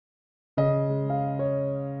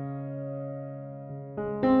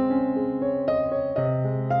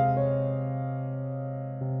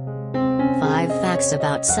Facts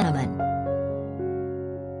about cinnamon.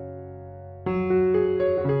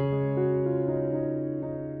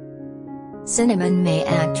 Cinnamon may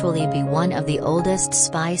actually be one of the oldest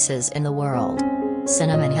spices in the world.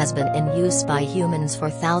 Cinnamon has been in use by humans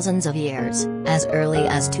for thousands of years. As early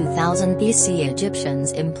as 2000 BC,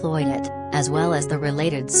 Egyptians employed it, as well as the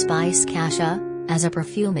related spice cassia, as a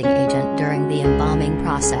perfuming agent during the embalming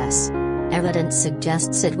process. Evidence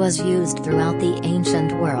suggests it was used throughout the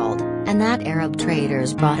ancient world, and that Arab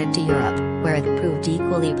traders brought it to Europe, where it proved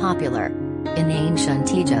equally popular. In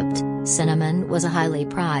ancient Egypt, cinnamon was a highly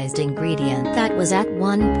prized ingredient that was at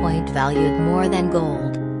one point valued more than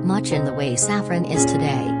gold, much in the way saffron is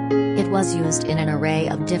today. It was used in an array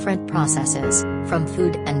of different processes, from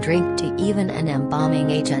food and drink to even an embalming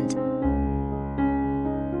agent.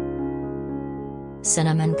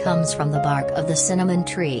 Cinnamon comes from the bark of the cinnamon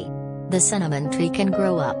tree. The cinnamon tree can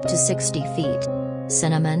grow up to 60 feet.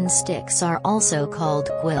 Cinnamon sticks are also called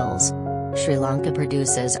quills. Sri Lanka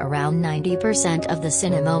produces around 90% of the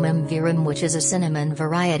Cinnamomum verum, which is a cinnamon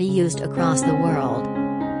variety used across the world.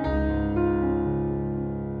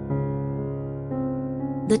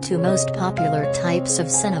 The two most popular types of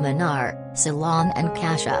cinnamon are Ceylon and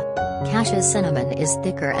Cassia. Cassia cinnamon is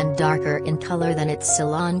thicker and darker in color than its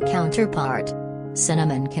Ceylon counterpart.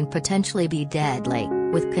 Cinnamon can potentially be deadly,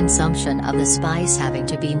 with consumption of the spice having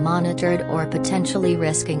to be monitored or potentially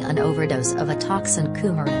risking an overdose of a toxin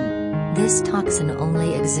coumarin. This toxin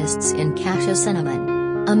only exists in Cassia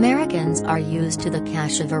cinnamon. Americans are used to the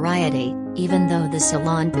Cassia variety, even though the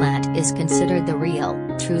Ceylon plant is considered the real,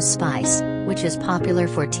 true spice, which is popular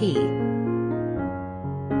for tea.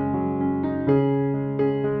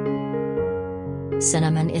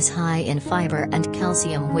 Cinnamon is high in fiber and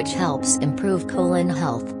calcium, which helps improve colon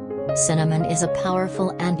health. Cinnamon is a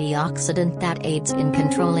powerful antioxidant that aids in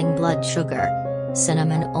controlling blood sugar.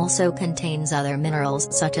 Cinnamon also contains other minerals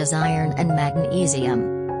such as iron and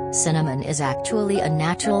magnesium. Cinnamon is actually a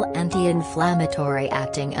natural anti-inflammatory,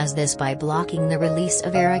 acting as this by blocking the release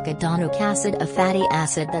of arachidonic acid, a fatty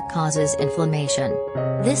acid that causes inflammation.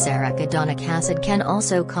 This arachidonic acid can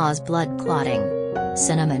also cause blood clotting.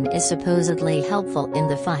 Cinnamon is supposedly helpful in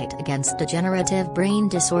the fight against degenerative brain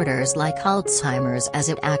disorders like Alzheimer's, as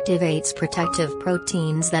it activates protective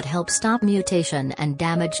proteins that help stop mutation and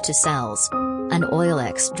damage to cells. An oil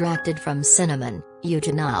extracted from cinnamon,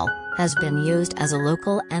 eugenol, has been used as a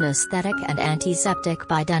local anesthetic and antiseptic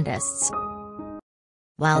by dentists.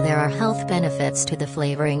 While there are health benefits to the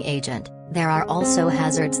flavoring agent, there are also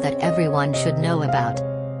hazards that everyone should know about.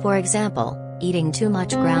 For example, eating too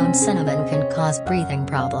much ground cinnamon can cause breathing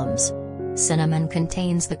problems. Cinnamon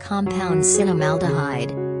contains the compound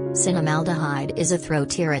cinnamaldehyde. Cinnamaldehyde is a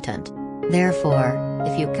throat irritant. Therefore,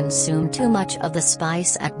 if you consume too much of the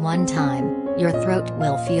spice at one time, your throat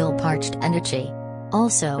will feel parched and itchy.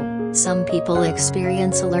 Also, some people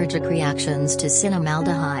experience allergic reactions to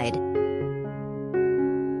cinnamaldehyde.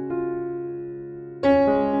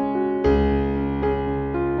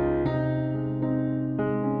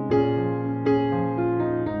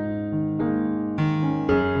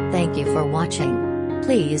 Thank you for watching.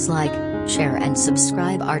 Please like, share and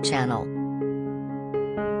subscribe our channel.